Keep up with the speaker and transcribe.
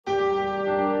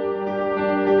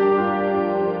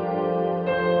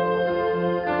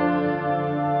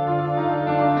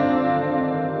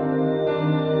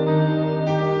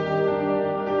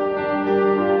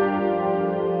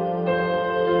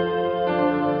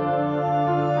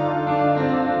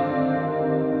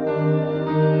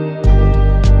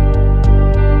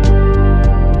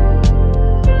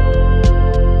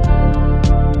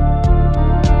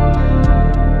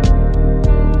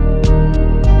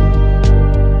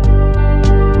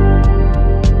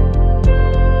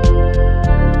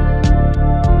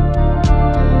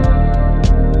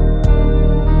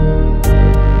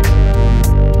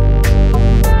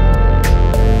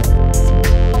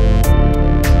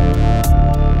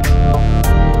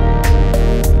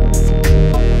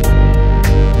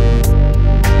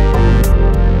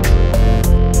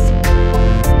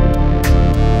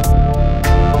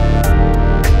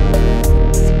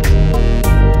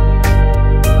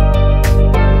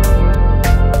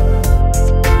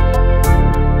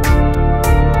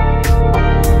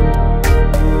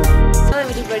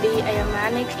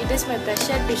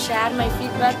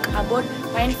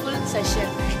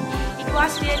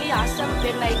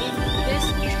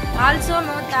Also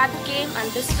no thought came and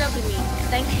disturbed me.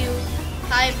 Thank you.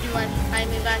 Hi everyone, I'm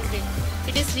Ivan.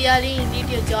 It is really indeed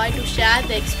a joy to share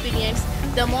the experience.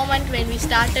 The moment when we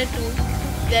started to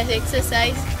the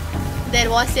exercise, there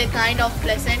was a kind of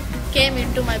pleasant came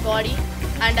into my body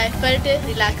and I felt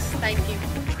relaxed. Thank you.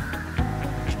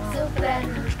 Super.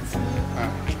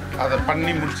 அதை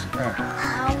பண்ணி முடிச்சு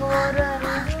அவங்க ஒரு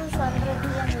review சொல்றது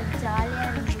எனக்கு ஜாலியாக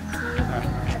இருந்துச்சு.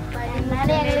 அதனால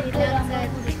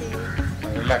எங்களுக்கு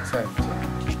ரிலாக்ஸாக இருந்துச்சு.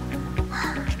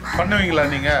 பண்ணுவீங்களா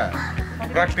நீங்கள்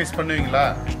ப்ராக்டிஸ் பண்ணுவீங்களா?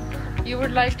 You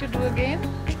would like to do again?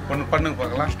 ஒன்று பண்ணுங்க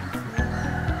பார்க்கலாம்.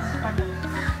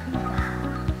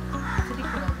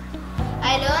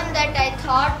 I learned that I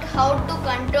thought how to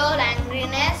control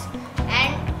angriness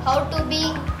and how to be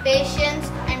patient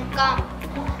and calm.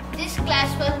 This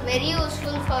class was very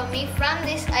useful for me. From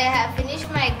this, I have finished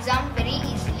my exam very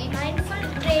easily. mindful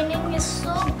training is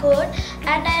so good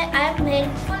and I am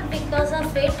helpful because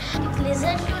of it.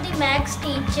 Listen to the maths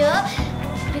teacher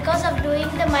because of doing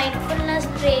the mindfulness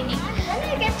training. When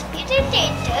I get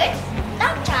irritated,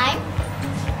 that time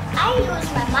I use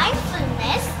my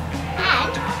mindfulness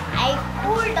and I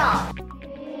cool down.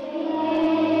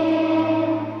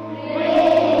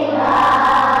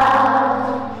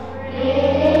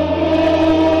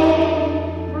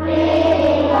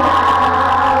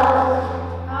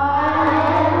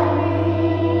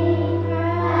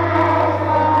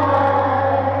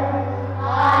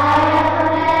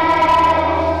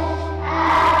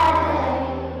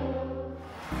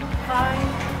 Hi,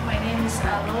 my name is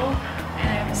Alo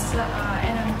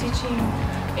and I'm teaching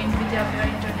in Vidyavira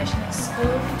International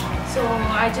School. So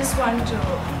I just want to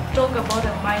talk about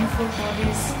the mindful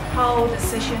bodies, how the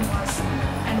session was,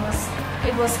 and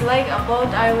it was like about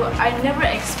I never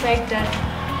expected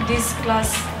this class.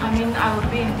 I would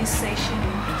be in this session.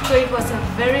 So it was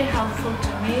very helpful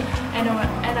to me, and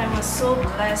I was so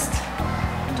blessed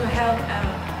to have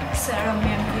Sarah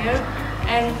ma'am here,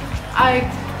 and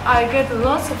I get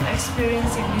lots of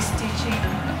experience in this teaching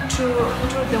through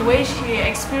the way she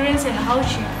experienced and how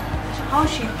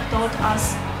she taught us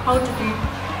how to be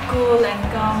cool and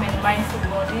calm and mindful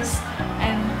bodies.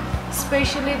 And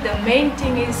especially the main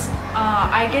thing is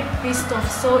I get pissed off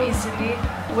so easily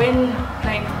when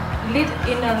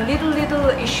in a little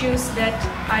issues that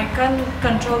I can't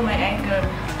control my anger.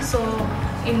 So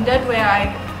in that way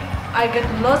I get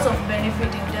lots of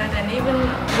benefit in that, and even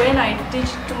when I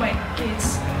teach to my kids,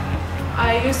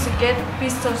 I used to get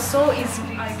pissed off so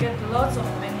easily. I get lots of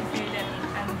benefit and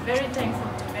I'm very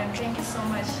thankful to them. Thank you so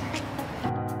much.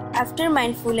 After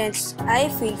mindfulness, I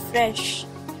feel fresh.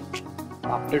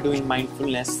 After doing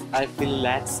mindfulness, I feel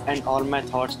relaxed and all my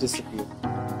thoughts disappear.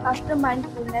 After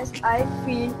mindfulness, I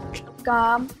feel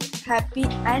calm, happy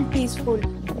and peaceful.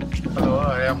 Hello,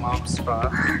 I am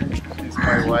Armstrong. She is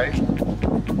my wife.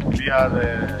 We are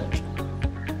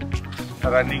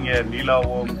running a Neela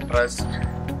Home Trust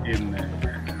in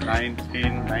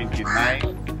 1999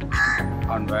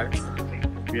 onwards.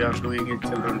 We are doing a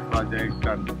children project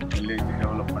and village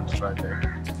development project.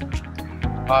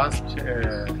 Past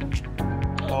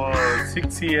for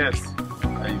 6 years,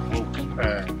 I hope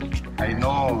I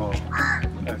know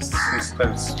Sister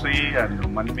Sri and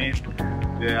Manmeet.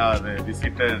 They are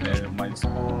visited my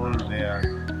school. They are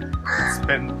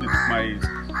spent with my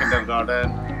kindergarten.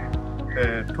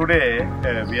 Today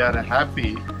we are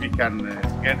happy we can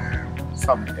get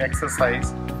some exercise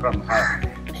from her.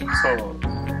 So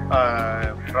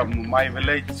from my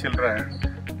village children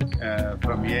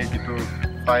from age to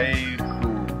 5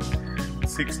 to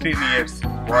 16 years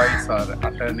boys are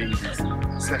attending this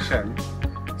session.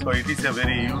 So it is a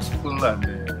very useful and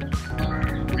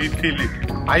we feel it.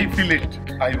 I feel it.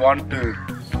 I want to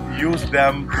use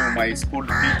them to my school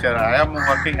teacher. I am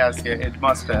working as a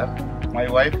headmaster. My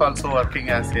wife also working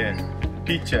as a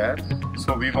teacher.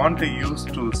 So we want to use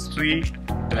to street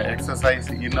exercise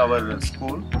in our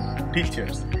school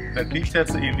teachers. The teachers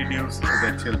introduce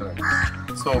the children.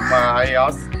 So I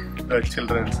ask the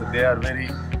children, so they are very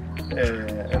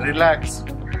relaxed.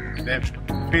 They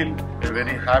feel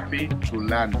very happy to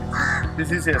learn.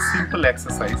 This is a simple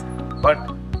exercise, but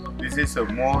this is a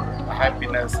more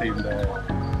happiness in the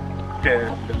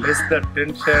less the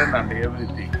tension and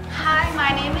everything. Hi, my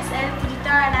name is El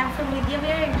Pujita and I am from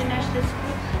Vidyavira International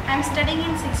School. I am studying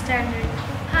in 6th standard.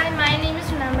 Hi, my name is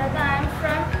Namrata. I am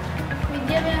from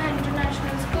Vidyavira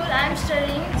International School. I am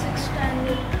studying in 6th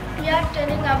standard. We are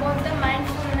telling about the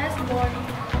mindfulness body.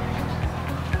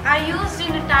 I used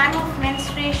in the time of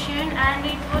menstruation and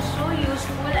it was so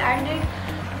useful, and it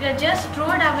just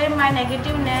threw away my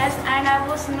negativeness, and I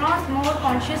was not more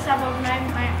conscious about my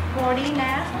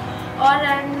bodiness or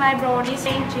my body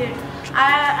change.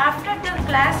 After the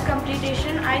class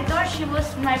completion, I thought she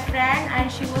was my friend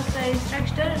and she was the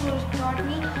instructor who taught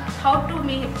me how to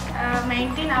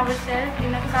maintain ourselves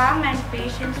in a calm and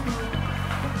patient mood.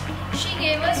 She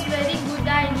gave us very good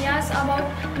ideas about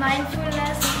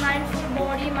mindfulness, mindful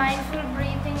body, mindful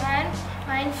breathing and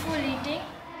mindful